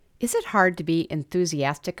Is it hard to be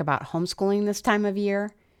enthusiastic about homeschooling this time of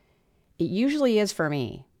year? It usually is for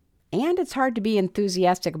me. And it's hard to be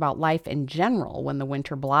enthusiastic about life in general when the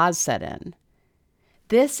winter blahs set in.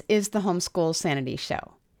 This is the Homeschool Sanity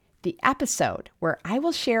Show, the episode where I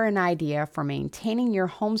will share an idea for maintaining your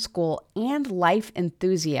homeschool and life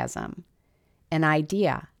enthusiasm, an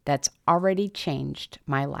idea that's already changed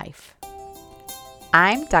my life.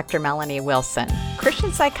 I'm Dr. Melanie Wilson,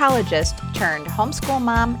 Christian psychologist turned homeschool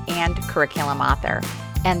mom and curriculum author.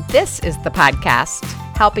 And this is the podcast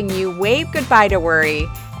helping you wave goodbye to worry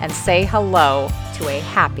and say hello to a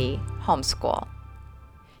happy homeschool.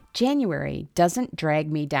 January doesn't drag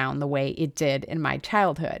me down the way it did in my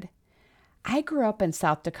childhood. I grew up in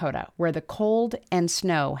South Dakota, where the cold and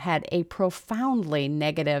snow had a profoundly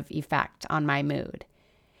negative effect on my mood,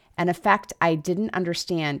 an effect I didn't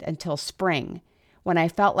understand until spring, when I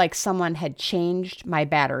felt like someone had changed my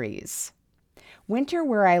batteries. Winter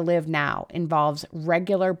where I live now involves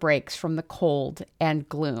regular breaks from the cold and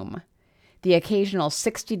gloom. The occasional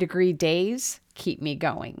 60-degree days keep me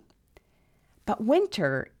going. But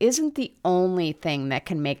winter isn't the only thing that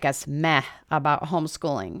can make us meh about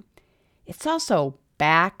homeschooling. It's also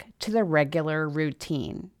back to the regular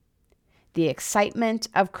routine. The excitement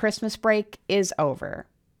of Christmas break is over.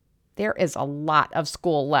 There is a lot of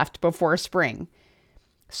school left before spring.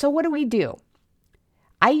 So what do?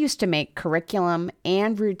 I used to make curriculum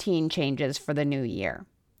and routine changes for the new year.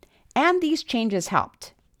 And these changes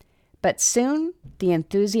helped. But soon, the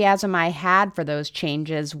enthusiasm I had for those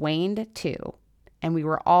changes waned too, and we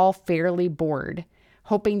were all fairly bored,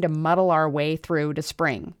 hoping to muddle our way through to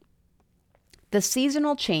spring. The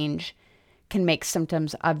seasonal change can make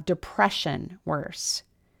symptoms of depression worse.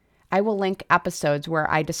 I will link episodes where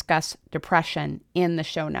I discuss depression in the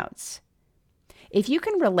show notes. If you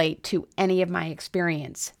can relate to any of my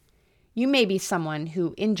experience, you may be someone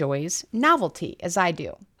who enjoys novelty as I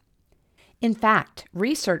do. In fact,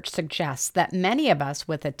 research suggests that many of us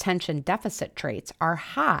with attention deficit traits are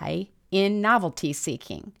high in novelty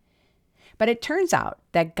seeking. But it turns out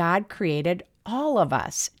that God created all of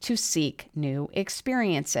us to seek new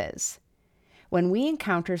experiences. When we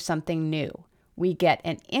encounter something new, we get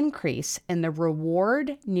an increase in the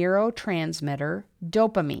reward neurotransmitter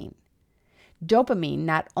dopamine. Dopamine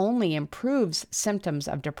not only improves symptoms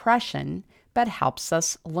of depression, but helps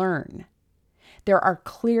us learn. There are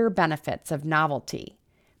clear benefits of novelty,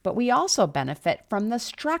 but we also benefit from the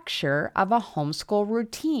structure of a homeschool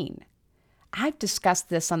routine. I've discussed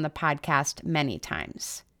this on the podcast many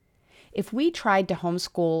times. If we tried to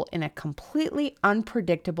homeschool in a completely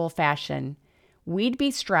unpredictable fashion, we'd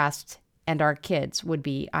be stressed and our kids would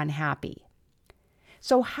be unhappy.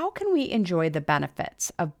 So how can we enjoy the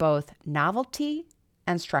benefits of both novelty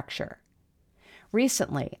and structure?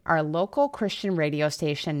 Recently, our local Christian radio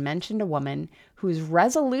station mentioned a woman whose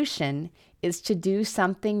resolution is to do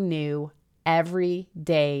something new every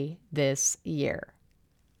day this year.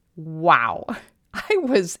 Wow, I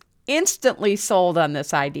was instantly sold on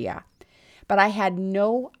this idea, but I had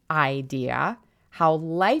no idea how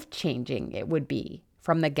life-changing it would be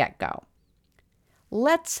from the get-go.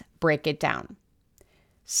 Let's break it down.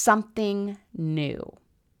 Something new.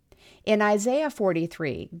 In Isaiah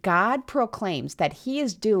 43, God proclaims that He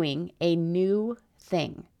is doing a new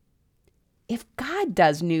thing. If God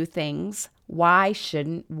does new things, why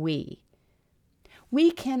shouldn't we?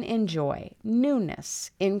 We can enjoy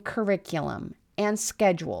newness in curriculum and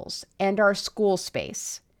schedules and our school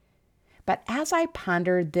space. But as I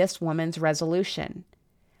pondered this woman's resolution,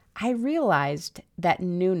 I realized that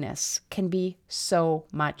newness can be so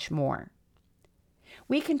much more.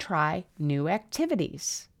 We can try new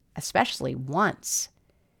activities, especially once.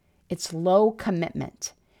 It's low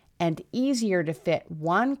commitment and easier to fit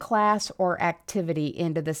one class or activity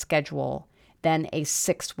into the schedule than a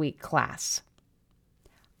 6-week class.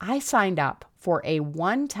 I signed up for a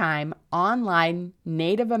one-time online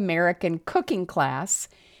Native American cooking class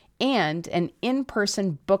and an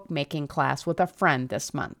in-person bookmaking class with a friend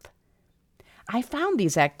this month. I found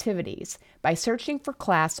these activities by searching for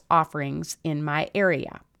class offerings in my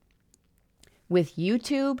area. With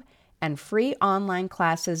YouTube and free online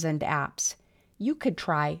classes and apps, you could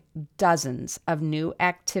try dozens of new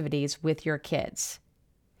activities with your kids.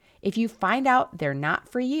 If you find out they're not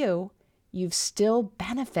for you, you've still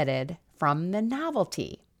benefited from the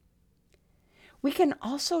novelty. We can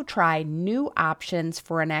also try new options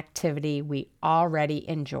for an activity we already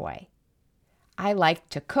enjoy. I like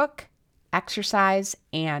to cook, exercise,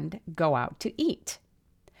 and go out to eat.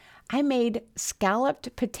 I made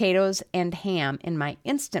scalloped potatoes and ham in my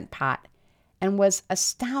Instant Pot and was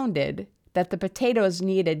astounded that the potatoes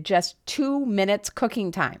needed just 2 minutes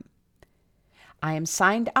cooking time. I am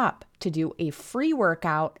signed up to do a free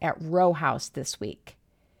workout at Row House this week.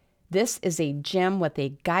 This is a gym with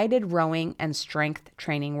a guided rowing and strength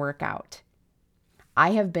training workout.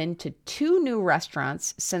 I have been to 2 new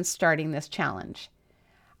restaurants since starting this challenge.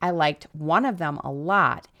 I liked one of them a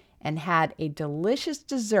lot and had a delicious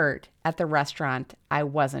dessert at the restaurant I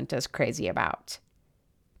wasn't as crazy about.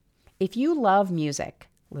 If you love music,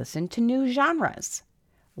 listen to new genres.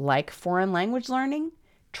 Like foreign language learning?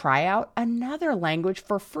 Try out another language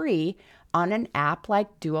for free on an app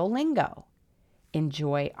like Duolingo.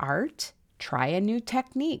 Enjoy art? Try a new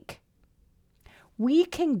technique. We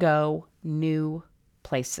can go new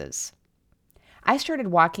places. I started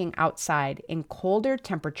walking outside in colder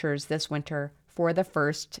temperatures this winter for the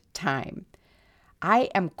first time. I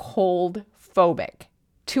am cold phobic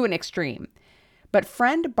to an extreme, but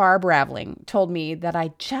friend Barb Raveling told me that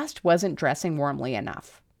I just wasn't dressing warmly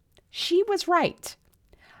enough. She was right.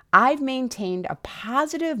 I've maintained a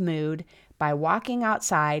positive mood by walking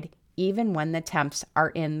outside even when the temps are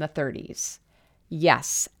in the 30s.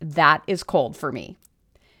 Yes, that is cold for me.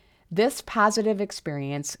 This positive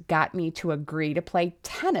experience got me to agree to play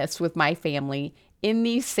tennis with my family in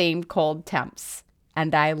these same cold temps,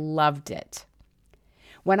 and I loved it.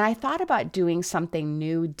 When I thought about doing something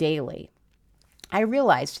new daily, I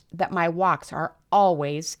realized that my walks are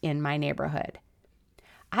always in my neighborhood.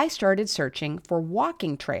 I started searching for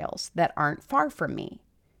walking trails that aren't far from me.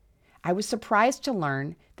 I was surprised to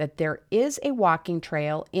learn that there is a walking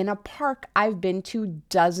trail in a park I've been to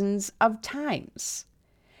dozens of times.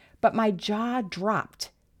 But my jaw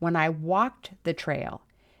dropped when I walked the trail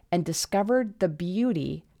and discovered the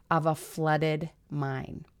beauty of a flooded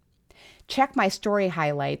mine. Check my story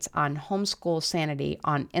highlights on Homeschool Sanity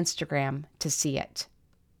on Instagram to see it.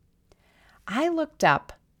 I looked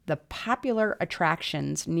up the popular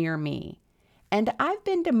attractions near me, and I've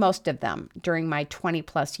been to most of them during my 20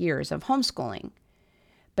 plus years of homeschooling.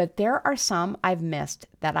 But there are some I've missed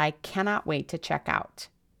that I cannot wait to check out.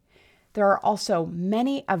 There are also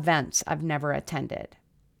many events I've never attended.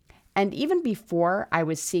 And even before I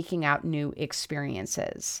was seeking out new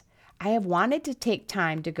experiences, I have wanted to take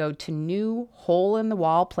time to go to new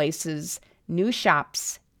hole-in-the-wall places, new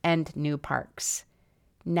shops, and new parks.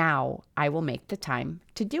 Now I will make the time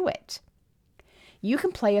to do it. You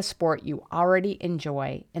can play a sport you already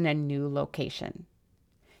enjoy in a new location.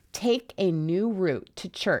 Take a new route to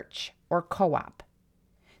church or co-op.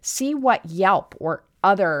 See what Yelp or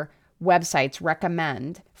other websites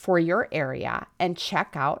recommend for your area and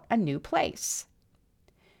check out a new place.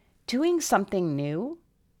 Doing something new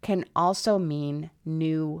can also mean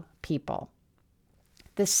new people.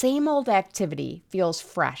 The same old activity feels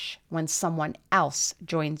fresh when someone else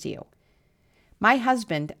joins you. My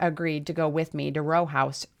husband agreed to go with me to Row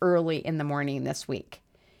House early in the morning this week.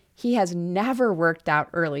 He has never worked out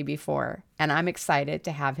early before, and I'm excited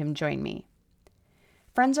to have him join me.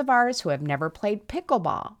 Friends of ours who have never played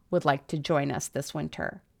pickleball would like to join us this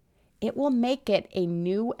winter. It will make it a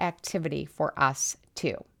new activity for us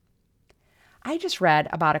too. I just read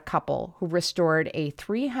about a couple who restored a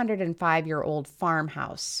 305-year-old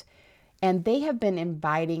farmhouse, and they have been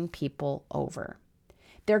inviting people over.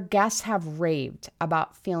 Their guests have raved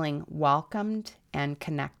about feeling welcomed and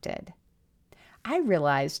connected. I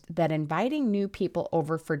realized that inviting new people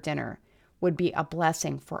over for dinner would be a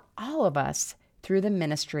blessing for all of us through the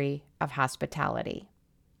ministry of hospitality.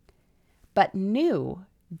 But new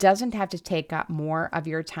doesn't have to take up more of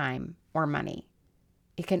your time or money.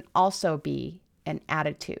 It can also be an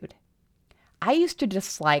attitude. I used to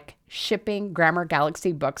dislike shipping Grammar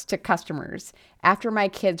Galaxy books to customers after my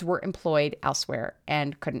kids were employed elsewhere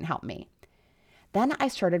and couldn't help me. Then I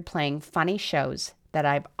started playing funny shows that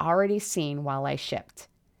I've already seen while I shipped.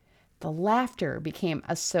 The laughter became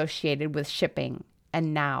associated with shipping,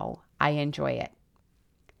 and now I enjoy it.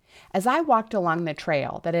 As I walked along the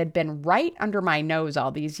trail that had been right under my nose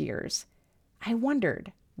all these years, I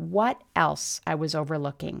wondered what else I was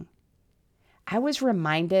overlooking. I was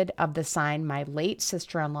reminded of the sign my late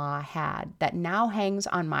sister-in-law had that now hangs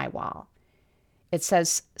on my wall. It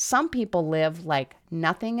says, "Some people live like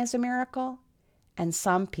nothing is a miracle, and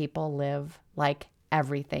some people live like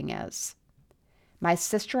everything is." My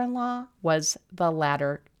sister-in-law was the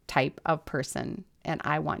latter type of person, and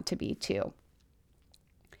I want to be too.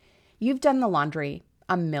 You've done the laundry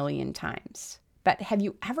a million times, but have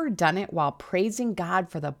you ever done it while praising God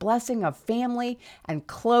for the blessing of family and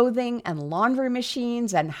clothing and laundry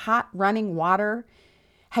machines and hot running water?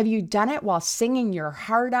 Have you done it while singing your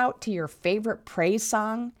heart out to your favorite praise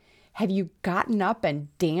song? Have you gotten up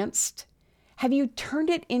and danced? Have you turned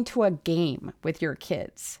it into a game with your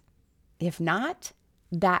kids? If not,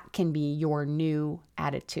 that can be your new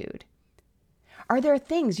attitude. Are there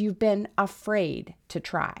things you've been afraid to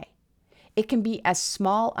try? It can be as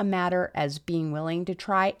small a matter as being willing to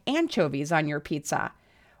try anchovies on your pizza,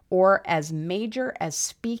 or as major as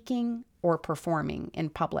speaking or performing in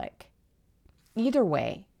public. Either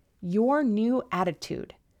way, your new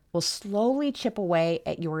attitude will slowly chip away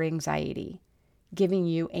at your anxiety, giving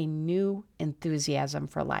you a new enthusiasm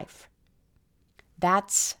for life.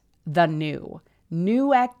 That's the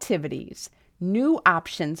new activities, new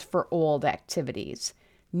options for old activities,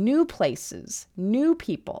 new places, new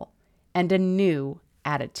people, and a new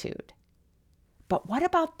attitude. But what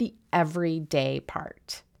about the everyday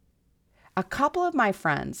part? A couple of my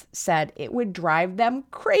friends said it would drive them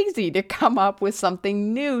crazy to come up with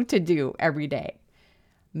something new to do every day.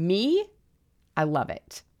 Me, I love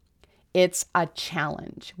it. It's a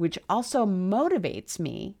challenge, which also motivates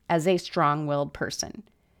me as a strong-willed person.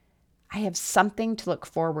 I have something to look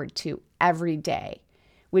forward to every day,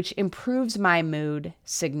 which improves my mood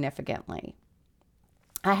significantly.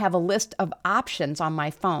 I have a list of options on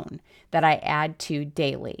my phone that I add to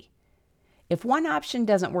daily. If one option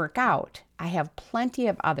doesn't work out, I have plenty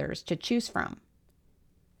of others to choose from.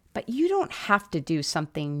 But you don't have to do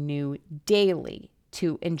something new daily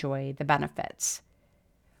to enjoy the benefits.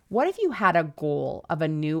 What if you had a goal of a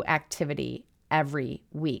new activity every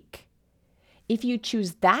week? If you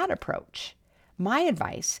choose that approach, my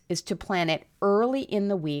advice is to plan it early in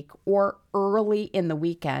the week or early in the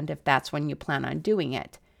weekend if that's when you plan on doing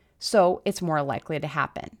it, so it's more likely to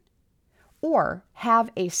happen. Or have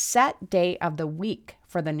a set day of the week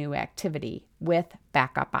for the new activity with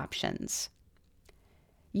backup options.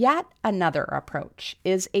 Yet another approach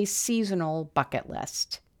is a seasonal bucket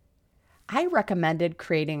list. I recommended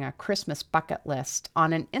creating a Christmas bucket list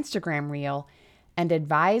on an Instagram reel and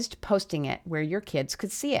advised posting it where your kids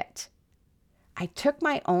could see it. I took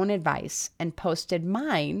my own advice and posted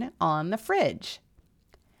mine on the fridge.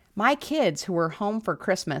 My kids who were home for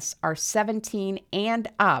Christmas are 17 and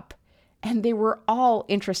up, and they were all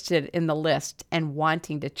interested in the list and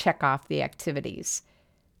wanting to check off the activities.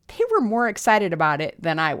 They were more excited about it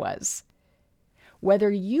than I was. Whether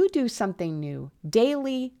you do something new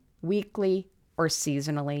daily, weekly, or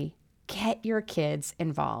seasonally, get your kids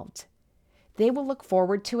involved. They will look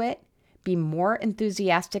forward to it, be more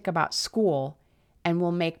enthusiastic about school, and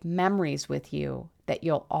will make memories with you that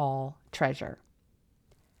you'll all treasure.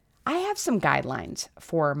 I have some guidelines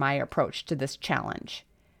for my approach to this challenge.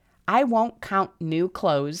 I won't count new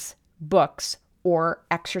clothes, books, or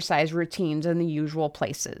exercise routines in the usual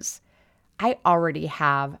places. I already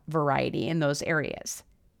have variety in those areas.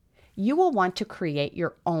 You will want to create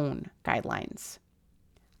your own guidelines.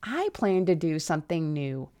 I plan to do something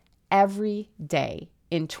new every day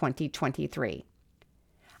in 2023.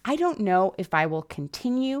 I don't know if I will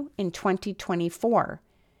continue in 2024,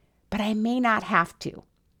 but I may not have to.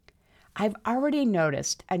 I've already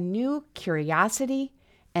noticed a new curiosity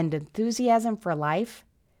and enthusiasm for life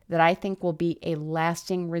that I think will be a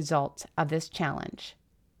lasting result of this challenge.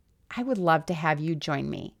 I would love to have you join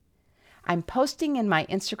me. I'm posting in my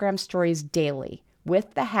Instagram stories daily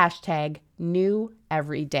with the hashtag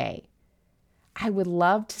 #NewEveryday. I would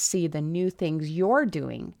love to see the new things you're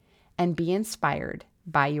doing and be inspired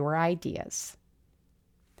by your ideas.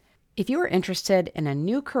 If you are interested in a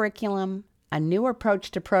new curriculum, a new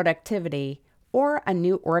approach to productivity, or a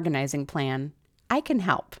new organizing plan, I can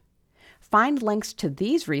help. Find links to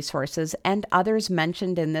these resources and others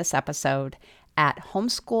mentioned in this episode at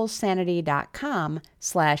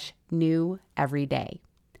homeschoolsanity.com/neweveryday.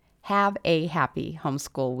 Have a happy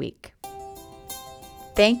homeschool week.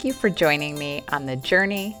 Thank you for joining me on the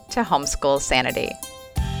journey to homeschool sanity.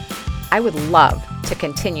 I would love to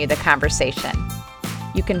continue the conversation.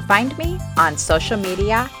 You can find me on social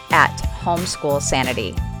media at Homeschool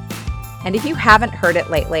Sanity. And if you haven't heard it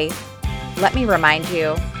lately, let me remind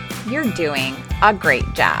you, you're doing a great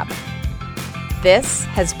job. This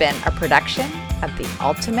has been a production of the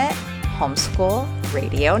Ultimate Homeschool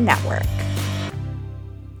Radio Network.